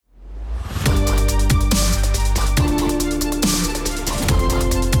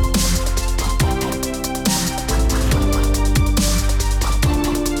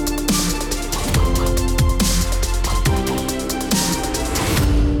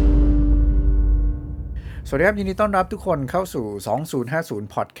สวัสดีครับยินดีต้อนรับทุกคนเข้าสู่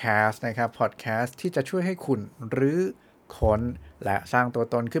2050 Podcast นะครับ Podcast ที่จะช่วยให้คุณรื้อค้นและสร้างตัว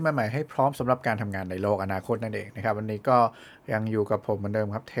ตนขึ้นมาใหม่ให้พร้อมสำหรับการทำงานในโลกอนาคตนั่นเองนะครับวันนี้ก็ยังอยู่กับผมเหมือนเดิม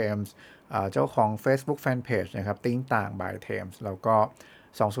ครับเทมส์เจ้าของ Facebook Fanpage นะครับติ้งต่าง by เทมส์แล้วก็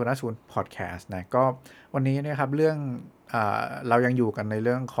2050 Podcast นะก็วันนี้นะครับเรื่องเรายังอยู่กันในเ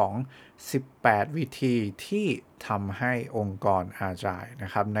รื่องของ18วิธีที่ทำให้องค์กรอาจายน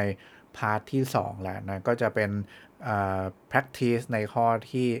ะครับในพาร์ทที่2แล้วนะก็จะเป็นpractice ในข้อ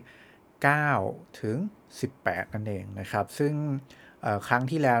ที่9ถึง18นั่นเองนะครับซึ่งครั้ง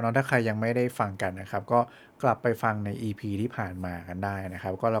ที่แล้วเนาะถ้าใครยังไม่ได้ฟังกันนะครับก็กลับไปฟังใน EP ที่ผ่านมากันได้นะครั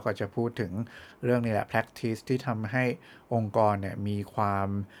บก็เราก็จะพูดถึงเรื่องนี้แหละ practice ที่ทำให้องค์กรเนี่ยมีความ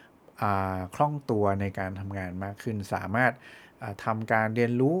คล่องตัวในการทำงานมากขึ้นสามารถทำการเรีย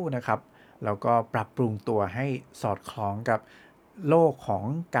นรู้นะครับแล้วก็ปรับปรุงตัวให้สอดคล้องกับโลกของ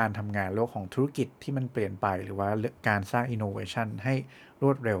การทำงานโลกของธุรกิจที่มันเปลี่ยนไปหรือว่าการสร้าง innovation ให้ร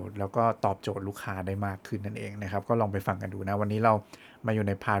วดเร็วแล้วก็ตอบโจทย์ลูกค้าได้มากขึ้นนั่นเองนะครับก็ลองไปฟังกันดูนะวันนี้เรามาอยู่ใ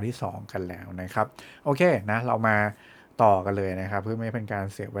นพาร์ทที่2กันแล้วนะครับโอเคนะเรามาต่อกันเลยนะครับเพื่อไม่เป็นการ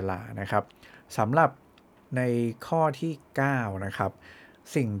เสียเวลานะครับสำหรับในข้อที่9นะครับ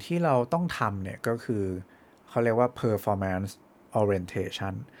สิ่งที่เราต้องทำเนี่ยก็คือเขาเรียกว่า performance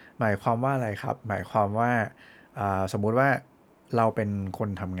orientation หมายความว่าอะไรครับหมายความว่าสมมุติว่าเราเป็นคน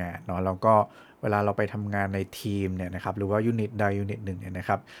ทำงานเนาะแล้วก็เวลาเราไปทำงานในทีมเนี่ยนะครับหรือว่ายูนิตใดยูนิตหนึ่งเนี่ยนะค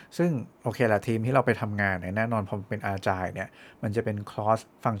รับซึ่งโอเคละทีมที่เราไปทำงานเนี่ยแน่นอนพอเป็นอาจายเนี่ยมันจะเป็น cross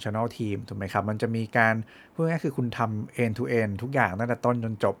functional team ถูกไหมครับมันจะมีการพูดง่ายๆคือคุณทำ end to end ทุกอย่างตั้งแต่ต้นจ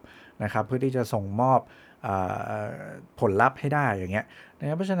นจบนะครับเพื่อที่จะส่งมอบผลลัพธ์ให้ได้อย่างเงี้ยนะค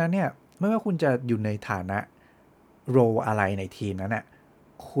รับเพราะฉะนั้นเนี่ยไม่ว่าคุณจะอยู่ในฐานะ role อะไรในทีมนั้นน่ะ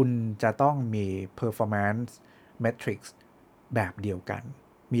คุณจะต้องมี performance metrics แบบเดียวกัน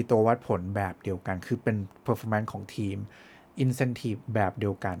มีตัววัดผลแบบเดียวกัน คือเป็น performance ของทีม incentive แบบเดี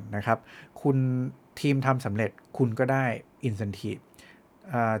ยวกันนะครับ คุณทีมทำสำเร็จคุณก็ได้ incentive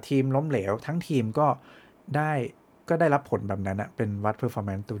ทีมล้มเหลวทั้งทีมได้ได้รับผลแบบนั้นนะเป็นวัด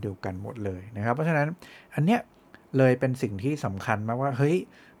performance ตัวเดียวกันหมดเลยนะครับ เพราะฉะนั้นอันเนี้ยเลยเป็นสิ่งที่สำคัญมากว่าเฮ้ย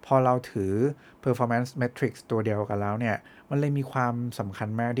พอเราถือ performance metrics ตัวเดียวกันแล้วเนี่ยมันเลยมีความสำคัญ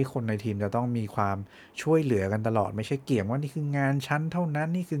มากที่คนในทีมจะต้องมีความช่วยเหลือกันตลอดไม่ใช่เกี่ยงว่านี่คืองานฉันเท่านั้น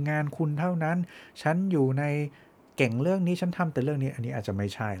นี่คืองานคุณเท่านั้นฉันอยู่ในเก่งเรื่องนี้ฉันทำแต่เรื่องนี้อันนี้อาจจะไม่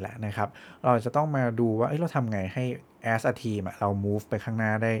ใช่แหละนะครับเราจะต้องมาดูว่าเราทำไงให้ as a team เรา move ไปข้างหน้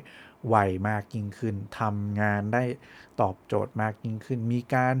าได้ไวมากยิ่งขึ้นทำงานได้ตอบโจทย์มากยิ่งขึ้นมี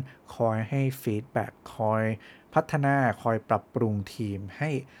การคอยให้ feedback คอยพัฒนาคอยปรับปรุงทีมให้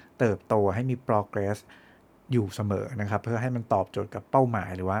เติบโตให้มี progress อยู่เสมอนะครับเพื่อให้มันตอบโจทย์กับเป้าหมาย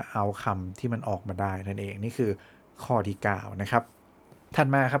หรือว่า outcome ที่มันออกมาได้นั่นเองนี่คือข้อที่9นะครับถัด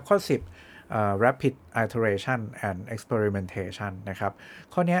มาครับข้อ10rapid iteration and experimentation นะครับ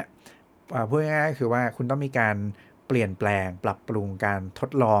ข้อนี้พูดง่ายๆคือว่าคุณต้องมีการเปลี่ยนแปลงปรับปรุงการท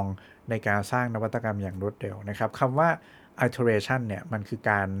ดลองในการสร้างนวัตกรรมอย่างรวดเร็วนะครับคำว่า iteration เนี่ยมันคือ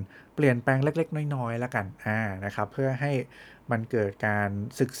การเปลี่ยนแปลงเล็กๆน้อยๆแล้วกันนะครับเพื่อให้มันเกิดการ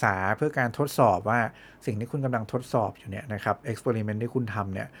ศึกษาเพื่อการทดสอบว่าสิ่งที่คุณกำลังทดสอบอยู่เนี่ยนะครับ experiment ที่คุณท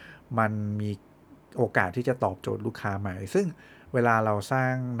ำเนี่ยมันมีโอกาสที่จะตอบโจทย์ลูกค้าไหมซึ่งเวลาเราสร้า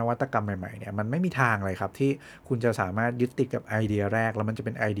งนวัตกรรมใหม่ๆเนี่ยมันไม่มีทางเลยครับที่คุณจะสามารถยึดติดกับไอเดียแรกแล้วมันจะเ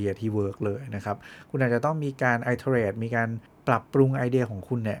ป็นไอเดียที่เวิร์กเลยนะครับคุณอาจจะต้องมีการ iterate มีการปรับปรุงไอเดียของ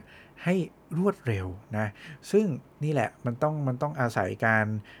คุณเนี่ยให้รวดเร็วนะซึ่งนี่แหละมันต้องอาศัยการ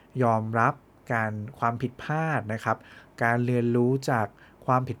ยอมรับการความผิดพลาดนะครับการเรียนรู้จากค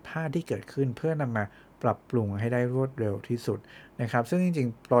วามผิดพลาดที่เกิดขึ้นเพื่อนำมาปรับปรุงให้ได้รวดเร็วที่สุดนะครับซึ่งจริง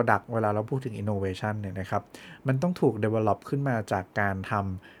ๆ Product เวลาเราพูดถึง Innovation เนี่ยนะครับมันต้องถูก develop ขึ้นมาจากการท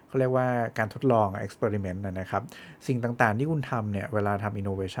ำเขาเรียกว่าการทดลอง experiment นะครับสิ่งต่างๆที่คุณทำเนี่ยเวลาทำ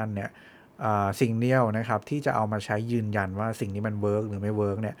innovation เนี่ยสิ่งเดียวนะครับที่จะเอามาใช้ยืนยันว่าสิ่งนี้มันเวิร์กหรือไม่เวิ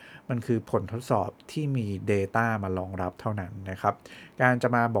ร์กเนี่ยมันคือผลทดสอบที่มี Data มารองรับเท่านั้นนะครับการจะ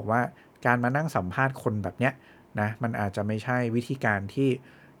มาบอกว่าการมานั่งสัมภาษณ์คนแบบเนี้ยนะมันอาจจะไม่ใช่วิธีการ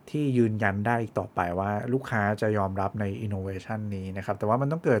ที่ยืนยันได้อีกต่อไปว่าลูกค้าจะยอมรับใน innovation นี้นะครับแต่ว่ามัน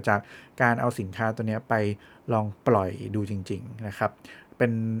ต้องเกิดจากการเอาสินค้าตัวนี้ไปลองปล่อยดูจริงๆนะครับเป็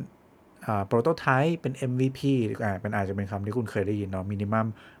นprototype เป็น MVP หรือเป็นอาจจะเป็นคำที่คุณเคยได้ยินเนาะ minimum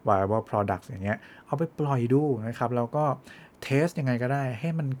viable product อย่างเงี้ยเอาไปปล่อยดูนะครับแล้วก็เทสยังไงก็ได้ให้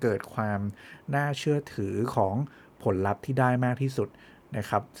มันเกิดความน่าเชื่อถือของผลลัพธ์ที่ได้มากที่สุดนะ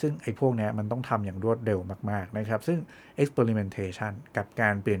ครับซึ่งไอ้พวกนี้มันต้องทำอย่างรวดเร็วมากๆนะครับซึ่ง experimentation กับกา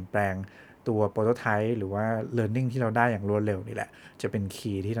รเปลี่ยนแปลงตัว prototype หรือว่า learning ที่เราได้อย่างรวดเร็วนี่แหละจะเป็น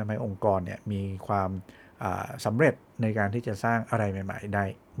คีย์ที่ทำให้องค์กรเนี่ยมีความ สำเร็จในการที่จะสร้างอะไรใหม่ๆได้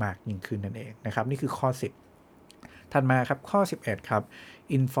มากยิ่งขึ้นนั่นเองนะครับนี่คือข้อ10ถัดมาครับข้อ11ครับ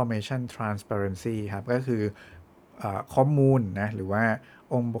information transparency ครับก็คือข้อมูลนะหรือว่า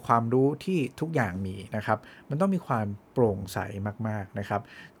องค์ความรู้ที่ทุกอย่างมีนะครับมันต้องมีความโปร่งใสมากๆนะครับ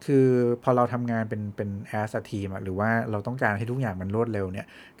คือพอเราทำงานเป็น as a team หรือว่าเราต้องการให้ทุกอย่างมันรวดเร็วเนี่ย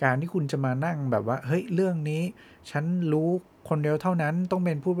การที่คุณจะมานั่งแบบว่าเฮ้ยเรื่องนี้ฉันรู้คนเดียวเท่านั้นต้องเ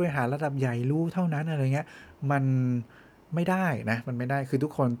ป็นผู้บริหารระดับใหญ่รู้เท่านั้นอะไรเงี้ยมันไม่ได้นะมันไม่ได้คือทุ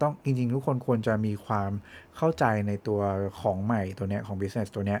กคนต้องจริงๆทุกคนควรจะมีความเข้าใจในตัวของใหม่ตัวเนี้ยของ business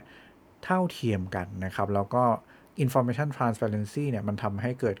ตัวเนี้ยเท่าเทียมกันนะครับแล้วก็ information transparency เนี่ยมันทำใ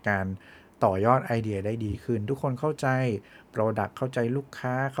ห้เกิดการต่อยอดไอเดียได้ดีขึ้นทุกคนเข้าใจ product เข้าใจลูก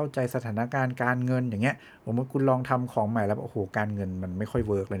ค้าเข้าใจสถานการณ์การเงินอย่างเงี้ยสมมติคุณลองทำของใหม่แล้วโอ้โหการเงินมันไม่ค่อย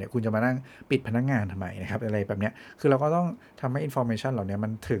เวิร์กเลยเนี่ยคุณจะมานั่งปิดพนักงานทำไมนะครับอะไรแบบเนี้ยคือเราก็ต้องทำให้ information เหล่านี้มั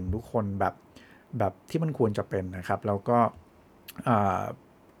นถึงทุกคนแบบที่มันควรจะเป็นนะครับแล้วก็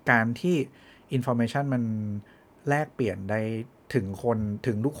การที่ information มันแลกเปลี่ยนได้ถึงคน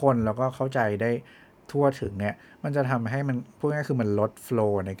ถึงทุกคนแล้วก็เข้าใจได้ทั่วถึงเนี่ยมันจะทำให้มันพูดง่ายๆคือมันลด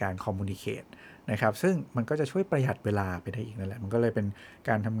flow ในการ communicate นะครับซึ่งมันก็จะช่วยประหยัดเวลาไปได้อีกนั่นแหละมันก็เลยเป็น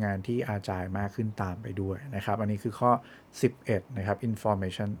การทำงานที่อาจายมากขึ้นตามไปด้วยนะครับอันนี้คือข้อ11นะครับ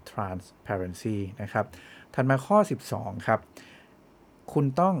information transparency นะครับถัดมาข้อ12ครับคุณ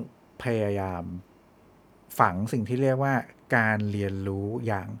ต้องพยายามฝังสิ่งที่เรียกว่าการเรียนรู้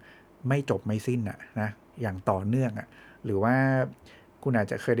อย่างไม่จบไม่สิ้นนะอย่างต่อเนื่องหรือว่าคุณอาจ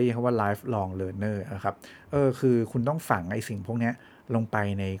จะเคยได้ยินคำว่า lifelong learner นะครับคือคุณต้องฝังไอ้สิ่งพวกนี้ลงไป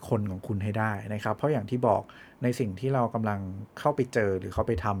ในคนของคุณให้ได้นะครับเพราะอย่างที่บอกในสิ่งที่เรากำลังเข้าไปเจอหรือเข้าไ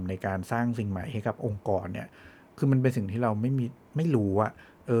ปทำในการสร้างสิ่งใหม่ให้กับองค์กรเนี่ยคือมันเป็นสิ่งที่เราไม่รู้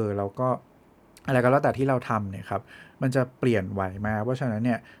เราก็อะไรก็แล้วแต่ที่เราทำเนี่ยครับมันจะเปลี่ยนไหวมากเพราะฉะนั้นเ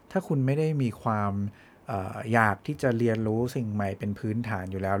นี่ยถ้าคุณไม่ได้มีความอยากที่จะเรียนรู้สิ่งใหม่เป็นพื้นฐาน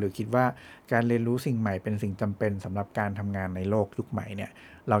อยู่แล้วหรือคิดว่าการเรียนรู้สิ่งใหม่เป็นสิ่งจำเป็นสำหรับการทำงานในโลกยุคใหม่เนี่ย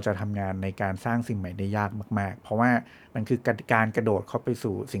เราจะทำงานในการสร้างสิ่งใหม่ได้ยากมากๆเพราะว่ามันคือการกระโดดเข้าไป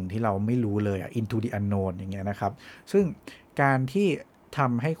สู่สิ่งที่เราไม่รู้เลยinto the unknown อย่างเงี้ยนะครับซึ่งการที่ท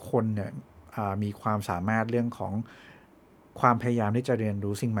ำให้คนเนี่ยมีความสามารถเรื่องของความพยายามที่จะเรียน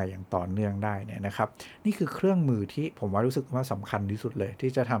รู้สิ่งใหม่อย่างต่อเนื่องได้เนี่ยนะครับนี่คือเครื่องมือที่ผมว่ารู้สึกว่าสำคัญที่สุดเลย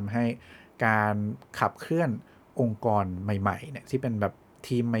ที่จะทำให้การขับเคลื่อนองค์กรใหม่ๆเนี่ยที่เป็นแบบ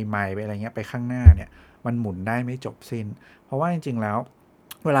ทีมใหม่ๆไปอะไรเงี้ยไปข้างหน้าเนี่ยมันหมุนได้ไม่จบสิ้นเพราะว่าจริงๆแล้ว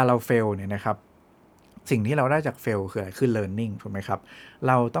เวลาเราเฟลเนี่ยนะครับสิ่งที่เราได้จากเฟลคืออะไรคือ learning ถูกไหมครับ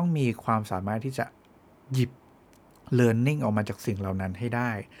เราต้องมีความสามารถที่จะหยิบ learning ออกมาจากสิ่งเหล่านั้นให้ไ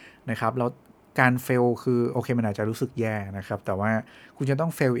ด้นะครับแล้วการเฟลคือโอเคมันอาจจะรู้สึกแย่นะครับแต่ว่าคุณจะต้อ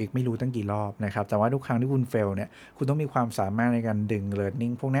งเฟลอีกไม่รู้ตั้งกี่รอบนะครับแต่ว่าทุกครั้งที่คุณเฟลเนี่ยคุณต้องมีความสามารถในการดึง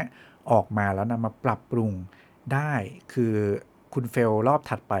learning พวกนี้ออกมาแล้วนำมาปรับปรุงได้คือคุณเฟลรอบ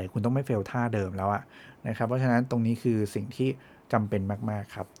ถัดไปคุณต้องไม่เฟลท่าเดิมแล้วนะครับเพราะฉะนั้นตรงนี้คือสิ่งที่จำเป็นมาก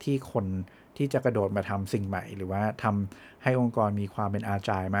ๆครับที่คนที่จะกระโดดมาทำสิ่งใหม่หรือว่าทำให้องค์กรมีความเป็นอา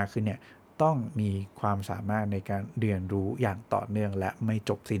จายมากขึ้นเนี่ยต้องมีความสามารถในการเรียนรู้อย่างต่อเนื่องและไม่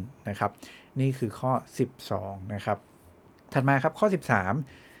จบสิ้นนะครับนี่คือข้อ12นะครับถัดมาครับข้อ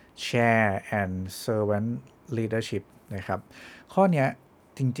13 share and servant leadership นะครับข้อนี้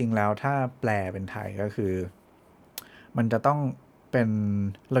จริงๆแล้วถ้าแปลเป็นไทยก็คือมันจะต้องเป็น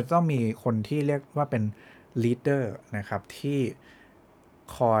เราจะต้องมีคนที่เรียกว่าเป็น leader นะครับที่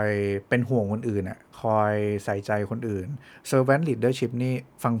คอยเป็นห่วงคนอื่นคอยใส่ใจคนอื่น servant leadership นี่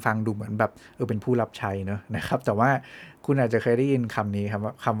ฟังดูเหมือนแบบเป็นผู้รับใช้เนอะนะครับแต่ว่าคุณอาจจะเคยได้ยินคำนี้ครับ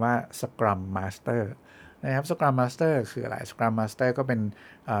คำว่า scrum master นะครับ scrum master คืออะไร scrum master ก็เป็น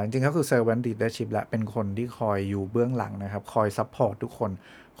จริงๆก็คือ servant leadership และเป็นคนที่คอยอยู่เบื้องหลังนะครับคอย support ทุกคน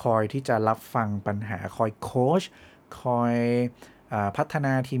คอยที่จะรับฟังปัญหาคอยโค้ชคอยพัฒน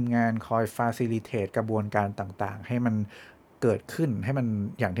าทีมงานคอย facilitate กระบวนการต่างๆให้มันเกิดขึ้นให้มัน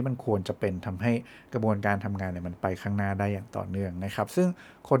อย่างที่มันควรจะเป็นทำให้กระบวนการทำงานเนี่ยมันไปข้างหน้าได้อย่างต่อเนื่องนะครับซึ่ง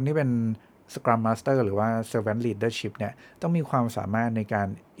คนที่เป็น Scrum Master หรือว่า Servant Leadership เนี่ยต้องมีความสามารถในการ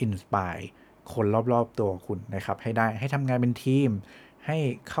inspire คนรอบๆตัวคุณนะครับให้ได้ให้ทำงานเป็นทีมให้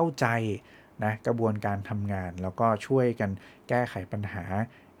เข้าใจนะกระบวนการทำงานแล้วก็ช่วยกันแก้ไขปัญหา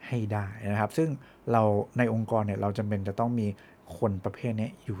ให้ได้นะครับซึ่งเราในองค์กรเนี่ยเราจำเป็นจะต้องมีคนประเภทนี้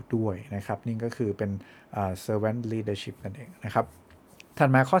อยู่ด้วยนะครับนี่ก็คือเป็นservant leadership นั่นเองนะครับถัด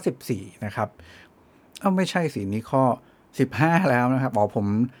มาข้อ14นะครับไม่ใช่สินี่ข้อ15แล้วนะครับผม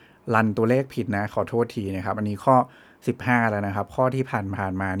รันตัวเลขผิดนะขอโทษทีนะครับอันนี้ข้อ15แล้วนะครับข้อที่ผ่าน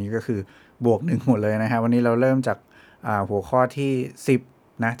มานี้ก็คือบวก1หมดเลยนะครับวันนี้เราเริ่มจากหัวข้อที่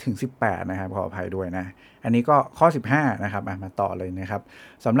10นะถึง18นะครับขออภัยด้วยนะอันนี้ก็ข้อ15นะครับมาต่อเลยนะครับ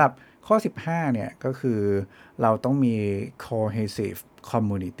สำหรับ ข้อ15เนี่ยก็คือเราต้องมี cohesive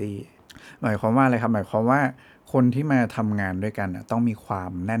community หมายความว่าอะไรครับหมายความว่าคนที่มาทำงานด้วยกันต้องมีควา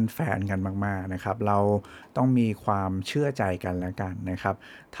มแน่นแฟนกันมากๆนะครับเราต้องมีความเชื่อใจกันและกันนะครับ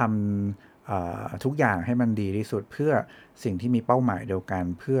ทำทุกอย่างให้มันดีที่สุดเพื่อสิ่งที่มีเป้าหมายเดียวกัน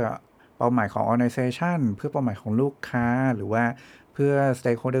เพื่อเป้าหมายของ organization เพื่อเป้าหมายของลูกค้าหรือว่าเพื่อ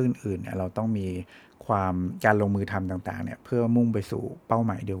stakeholder อื่นๆเนี่ยเราต้องมีความการลงมือทำต่างๆเนี่ยเพื่อมุ่งไปสู่เป้าห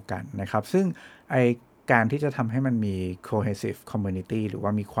มายเดียวกันนะครับซึ่งไอการที่จะทำให้มันมี cohesive community หรือว่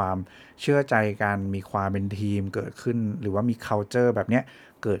ามีความเชื่อใจกันมีความเป็นทีมเกิดขึ้นหรือว่ามี culture แบบเนี้ย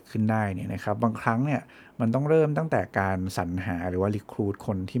เกิดขึ้นได้เนี่ยนะครับบางครั้งเนี่ยมันต้องเริ่มตั้งแต่การสรรหาหรือว่า recruit ค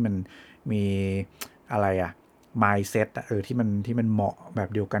นที่มันมีอะไรmindset ที่มันเหมาะแบบ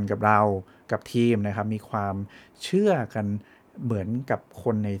เดียวกันกับเรากับทีมนะครับมีความเชื่อกันเหมือนกับค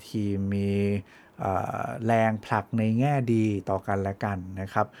นในทีมมีแรงผลักในแง่ดีต่อกันและกันนะ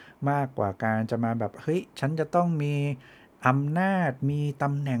ครับมากกว่าการจะมาแบบเฮ้ยฉันจะต้องมีอำนาจมีต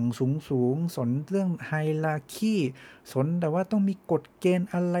ำแหน่งสูงสนเรื่องไฮราคีสนแต่ว่าต้องมีกฎเกณฑ์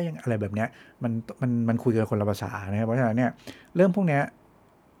อะไรแบบเนี้ยมันคุยกันคนละภาษานะครับเพราะฉะนั้นเนี่ยเรื่องพวกเนี้ย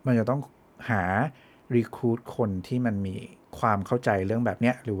มันจะต้องหาrecruit คนที่มันมีความเข้าใจเรื่องแบบเ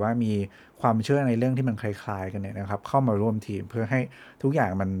นี้ยหรือว่ามีความเชื่อในเรื่องที่มันคล้ายๆกันเนี่ยนะครับเข้ามาร่วมทีมเพื่อให้ทุกอย่า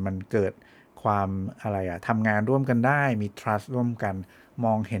งมันเกิดความทำงานร่วมกันได้มี trust ร่วมกันม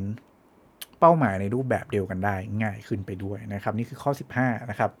องเห็นเป้าหมายในรูปแบบเดียวกันได้ง่ายขึ้นไปด้วยนะครับนี่คือข้อ15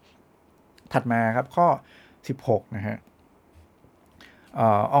นะครับถัดมาครับข้อ16นะฮะ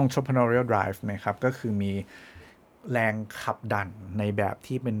entrepreneurial drive นะครับก็คือมีแรงขับดันในแบบ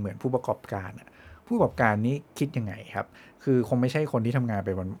ที่เป็นเหมือนผู้ประกอบการผู้ประกอบการนี้คิดยังไงครับคือคงไม่ใช่คนที่ทำงานไ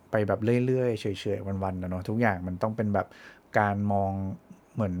ปแบบเรื่อยๆเฉยๆวันๆนะเนาะทุกอย่างมันต้องเป็นแบบการมอง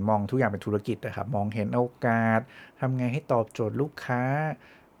เหมือนมองทุกอย่างเป็นธุรกิจนะครับมองเห็นโอกาสทำไงให้ตอบโจทย์ลูกค้า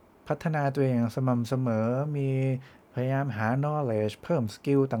พัฒนาตัวเองสม่ำเสมอมีพยายามหา knowledge เพิ่มส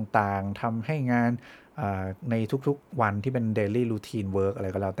กิลต่างๆทำให้งานในทุกๆวันที่เป็น daily routine work อะไร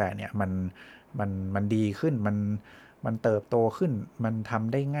ก็แล้วแต่เนี่ยมันดีขึ้นมันเติบโตขึ้นมันท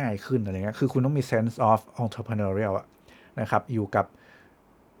ำได้ง่ายขึ้นอะไรเงี้ยคือคุณต้องมี sense of entrepreneurial นะครับอยู่กับ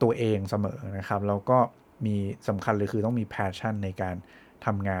ตัวเองเสมอนะครับแล้วก็มีสำคัญเลยคือต้องมี passion ในการท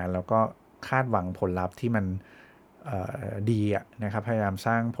ำงานแล้วก็คาดหวังผลลัพธ์ที่มันดีนะครับพยายามส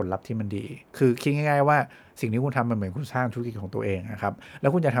ร้างผลลัพธ์ที่มันดีคือคิดง่ายๆว่าสิ่งที่คุณทำมันเหมือนคุณสร้างธุรกิจของตัวเองนะครับแล้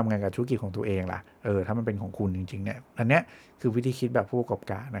วคุณจะทำไงกับธุรกิจของตัวเองล่ะถ้ามันเป็นของคุณจริงๆเนี่ยอันเนี้ยคือวิธีคิดแบบผู้ประกอบ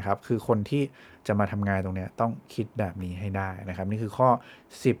การนะครับคือคนที่จะมาทำงานตรงเนี้ยต้องคิดแบบนี้ให้ได้นะครับนี่คือข้อ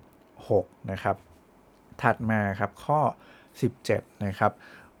16นะครับถัดมาครับข้อ17นะครับ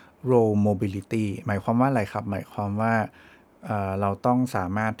role mobility หมายความว่าอะไรครับหมายความว่าเราต้องสา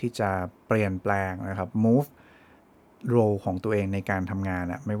มารถที่จะเปลี่ยนแปลงนะครับ move role ของตัวเองในการทำงาน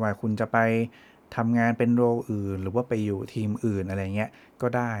ไม่ว่าคุณจะไปทำงานเป็นโรอื่นหรือว่าไปอยู่ทีมอื่นอะไรเงี้ยก็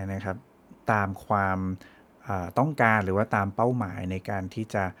ได้นะครับตามความต้องการหรือว่าตามเป้าหมายในการที่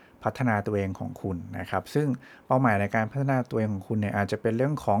จะพัฒนาตัวเองของคุณนะครับซึ่งเป้าหมายในการพัฒนาตัวเองของคุณเนี่ยอาจจะเป็นเรื่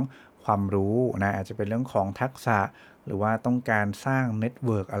องของความรู้นะอาจจะเป็นเรื่องของทักษะหรือว่าต้องการสร้างเน็ตเ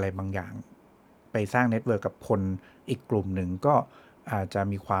วิร์กอะไรบางอย่างไปสร้างเน็ตเวิร์กกับคนอีกกลุ่มหนึ่งก็อาจจะ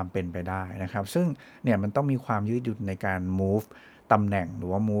มีความเป็นไปได้นะครับซึ่งเนี่ยมันต้องมีความยืดหยุ่นในการ move ตำแหน่งหรือ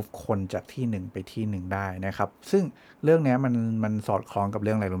ว่า move คนจากที่หนึ่งไปที่หนึ่งได้นะครับซึ่งเรื่องนี้มันสอดคล้องกับเ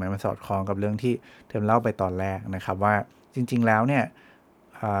รื่องอะไรรู้ไหมมันสอดคล้องกับเรื่องที่เทมเล่าไปตอนแรกนะครับว่าจริงๆแล้วเนี่ย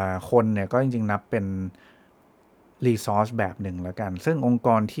คนเนี่ยก็จริงๆนับเป็น resource แบบหนึ่งแล้วกันซึ่งองค์ก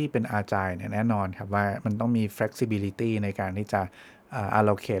รที่เป็น agile เนี่ยแน่นอนครับว่ามันต้องมี flexibility ในการที่จะ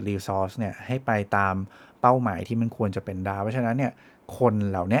allocate resource เนี่ยให้ไปตามเป้าหมายที่มันควรจะเป็นได้เพราะฉะนั้นเนี่ยคน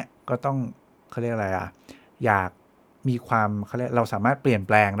เหล่านี้ก็ต้องเขาเรียกอะไรอยากมีความเราสามารถเปลี่ยนแ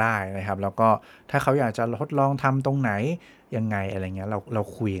ปลงได้นะครับแล้วก็ถ้าเขาอยากจะทดลองทำตรงไหนยังไงอะไรเงี้ยเรา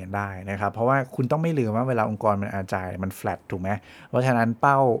คุยกันได้นะครับเพราะว่าคุณต้องไม่ลืมว่าเวลาองค์กรมันอาจายมัน flat ถูกไหมเพราะฉะนั้นเ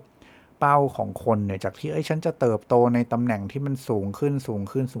ป้าของคนเนี่ยจากที่ฉันจะเติบโตในตำแหน่งที่มันสูงขึ้น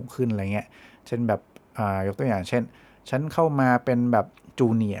อะไรเงี้ยเช่นแบบยกตัวอย่างเช่นฉันเข้ามาเป็นแบบจู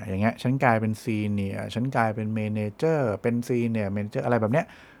เนียร์อย่างเงี้ยฉันกลายเป็นซีเนียร์ฉันกลายเป็นเมเนเจอร์เป็นซีเนียร์เมเนเจอร์อะไรแบบเนี้ย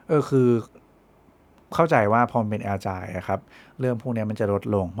คือเข้าใจว่าพอเป็นอาจายครับเรื่องพวกนี้มันจะลด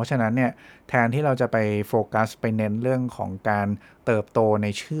ลงเพราะฉะนั้นเนี่ยแทนที่เราจะไปโฟกัสไปเน้นเรื่องของการเติบโตใน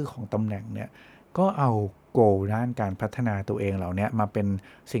ชื่อของตำแหน่งเนี่ยก็เอาโกด้านการพัฒนาตัวเองเหล่านี้มาเป็น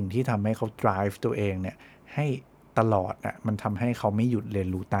สิ่งที่ทำให้เขา drive ตัวเองเนี่ยให้ตลอดมันทำให้เขาไม่หยุดเรียน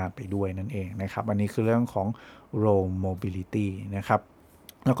รู้ตามไปด้วยนั่นเองนะครับอันนี้คือเรื่องของ role mobility นะครับ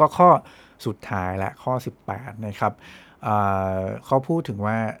แล้วก็ข้อสุดท้ายและข้อ18นะครับเขาพูดถึง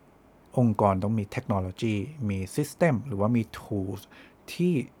ว่าองค์กรต้องมีเทคโนโลยีมี System หรือว่ามี Tools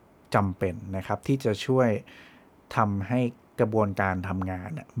ที่ จำเป็นนะครับที่จะช่วยทำให้กระบวนการทำงาน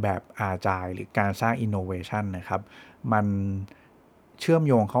แบบอาจายหรือการสร้าง innovation นะครับมันเชื่อม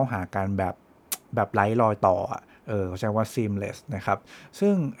โยงเข้าหากันแบบไร้รอยต่อเขาใช้ว่า seamless นะครับ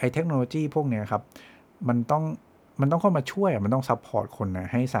ซึ่งไอ้เทคโนโลยีพวกเนี้ยครับมันต้องเข้ามาช่วยมันต้องซัพพอร์ตคนนะ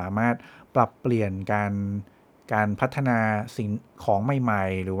ให้สามารถปรับเปลี่ยนการพัฒนาสิ่งของใหม่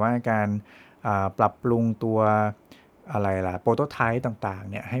ๆหรือว่าการปรับปรุงตัวอะไรล่ะโปรโตไทป์ต่างๆ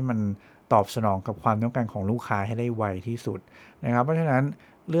เนี่ยให้มันตอบสนองกับความต้องการของลูกค้าให้ได้ไวที่สุดนะครับเพราะฉะนั้น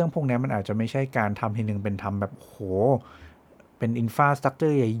เรื่องพวกนี้มันอาจจะไม่ใช่การทำทีนึงเป็นทำแบบโหเป็นอินฟราสตรัคเจอ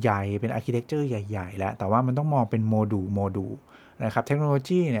ร์ใหญ่ๆเป็นอาร์คิเทคเจอร์ใหญ่ๆแล้วแต่ว่ามันต้องมองเป็นโมดูลนะครับเทคโนโล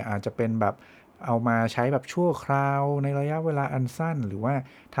ยีเนี่ยอาจจะเป็นแบบเอามาใช้แบบชั่วคราวในระยะเวลาอันสั้นหรือว่า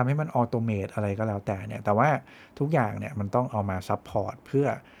ทำให้มันออโตเมตอะไรก็แล้วแต่เนี่ยแต่ว่าทุกอย่างเนี่ยมันต้องเอามาซัพพอร์ตเพื่อ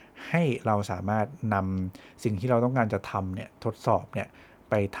ให้เราสามารถนำสิ่งที่เราต้องการจะทำเนี่ยทดสอบเนี่ย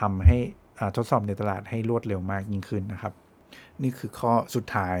ไปทำให้ทดสอบในตลาดให้รวดเร็วมากยิ่งขึ้นนะครับนี่คือข้อสุด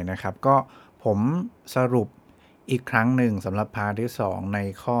ท้ายนะครับก็ผมสรุปอีกครั้งหนึ่งสำหรับพาร์ทที่2ใน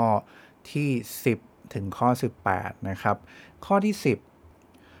ข้อที่10ถึงข้อ18นะครับข้อที่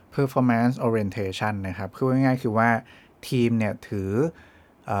10 performance orientation นะครับคือง่ายๆคือว่าทีมเนี่ยถือ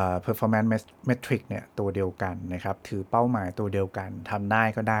performance metric เนี่ยตัวเดียวกันนะครับถือเป้าหมายตัวเดียวกันทำได้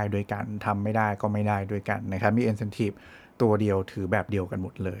ก็ได้ด้วยกันทำไม่ได้ก็ไม่ได้ด้วยกันนะครับมี incentive ตัวเดียวถือแบบเดียวกันหม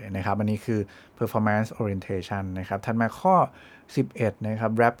ดเลยนะครับอันนี้คือ performance orientation นะครับถัดมาข้อ11นะครั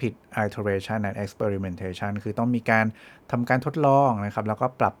บ rapid iteration and experimentation คือต้องมีการทำการทดลองนะครับแล้วก็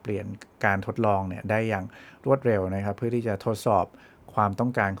ปรับเปลี่ยนการทดลองเนี่ยได้อย่างรวดเร็วนะครับเพื่อที่จะทดสอบความต้อ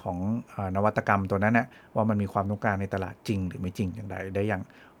งการของนวัตกรรมตัวนั้นนะว่ามันมีความต้องการในตลาดจริงหรือไม่จริงอย่างไรได้อย่าง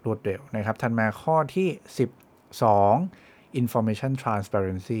รวดเร็วนะครับถัดมาข้อที่12 information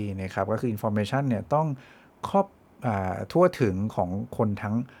transparency นะครับก็คือ information เนี่ยต้องครอบทั่วถึงของคน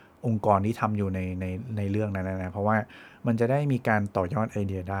ทั้งองค์กรที่ทำอยู่ในเรื่องนั้นนะเพราะว่ามันจะได้มีการต่อยอดไอ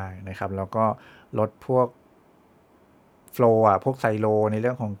เดียได้นะครับแล้วก็ลดพวก flow พวกไซโลในเ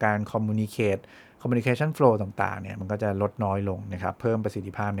รื่องของการ communication flow ต่างๆเนี่ยมันก็จะลดน้อยลงนะครับเพิ่มประสิท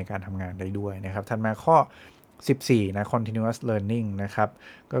ธิภาพในการทำงานได้ด้วยนะครับถัดมาข้อ14นะ continuous learning นะครับ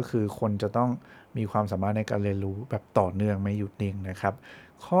ก็คือคนจะต้องมีความสามารถในการเรียนรู้แบบต่อเนื่องไม่หยุดนิ่งนะครับ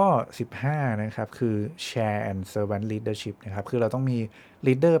ข้อ15นะครับคือ share and servant leadership นะครับคือเราต้องมี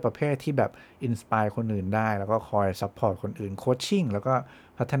leader ประเภทที่แบบ inspire คนอื่นได้แล้วก็คอย support คนอื่น coaching แล้วก็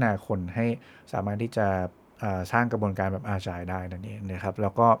พัฒนาคนให้สามารถที่จะสร้างกระบวนการแบบอาจายได้นั่นเองนะครับแล้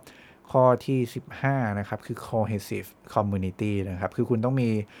วก็ข้อที่15นะครับคือ cohesive community นะครับคือคุณต้องมี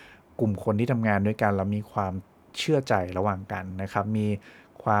กลุ่มคนที่ทำงานด้วยกันแล้วมีความเชื่อใจระหว่างกันนะครับมี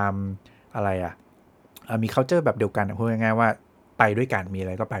ความอะไรมี culture แบบเดียวกันพูดง่ายๆว่าไปด้วยกันมีอะไ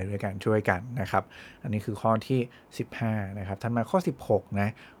รก็ไปด้วยกันช่วยกันนะครับอันนี้คือข้อที่15นะครับถัดมาข้อ16นะ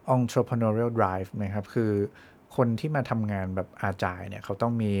entrepreneurial drive นะครับคือคนที่มาทำงานแบบอาจายเนี่ยเขาต้อ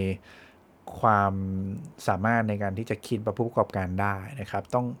งมีความสามารถในการที่จะคิดแบบผู้ประกอบการได้นะครับ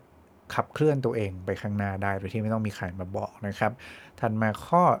ต้องขับเคลื่อนตัวเองไปข้างหน้าได้โดยที่ไม่ต้องมีใครมาบอกนะครับถัดมา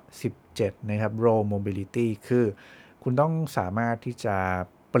ข้อ17นะครับ role mobility คือคุณต้องสามารถที่จะ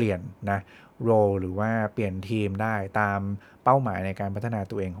เปลี่ยนนะ role หรือว่าเปลี่ยนทีมได้ตามเป้าหมายในการพัฒนา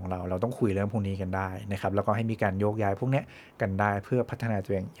ตัวเองของเราต้องคุยเรื่องพวกนี้กันได้นะครับแล้วก็ให้มีการโยกย้ายพวกนี้กันได้เพื่อพัฒนาตั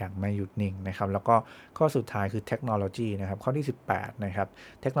วเองอย่างไม่หยุดนิ่งนะครับแล้วก็ข้อสุดท้ายคือเทคโนโลยีนะครับข้อที่18นะครับ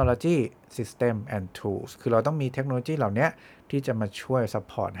เทคโนโลยี system and tools คือเราต้องมีเทคโนโลยีเหล่านี้ที่จะมาช่วย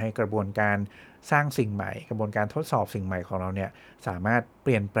support ให้กระบวนการสร้างสิ่งใหม่กระบวนการทดสอบสิ่งใหม่ของเราเนี่ยสามารถเป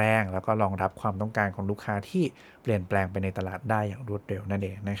ลี่ยนแปลงแล้วก็รองรับความต้องการของลูกค้าที่เปลี่ยนแปลงไปในตลาดได้อย่างรวดเร็วนั่นเอ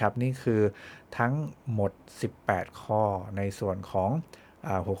งนะครับนี่คือทั้งหมด18ข้อในส่วนของ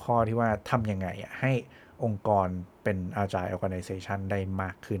หัวข้อที่ว่าทำยังไงให้องค์กรเป็น Agile Organization ได้ม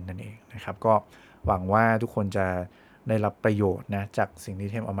ากขึ้นนั่นเองนะครับก็หวังว่าทุกคนจะได้รับประโยชน์นะจากสิ่งที่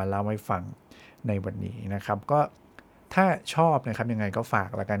เทมเอามาเล่าให้ฟังในวันนี้นะครับก็ถ้าชอบนะครับยังไงก็ฝาก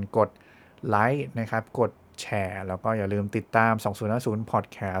ละกันกดไลค์นะครับกดแชร์แล้วก็อย่าลืมติดตาม2050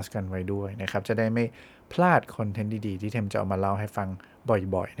 Podcast กันไว้ด้วยนะครับจะได้ไม่พลาดคอนเทนต์ดีๆที่เทมจะเอามาเล่าให้ฟัง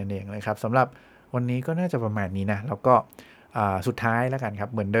บ่อยๆนั่นเองนะครับสำหรับวันนี้ก็น่าจะประมาณนี้นะแล้วก็สุดท้ายแล้วกันครับ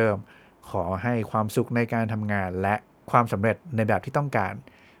เหมือนเดิมขอให้ความสุขในการทำงานและความสำเร็จในแบบที่ต้องการ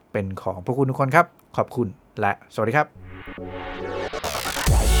เป็นของพวกคุณทุกคนครับขอบคุณและสวัสดีครับ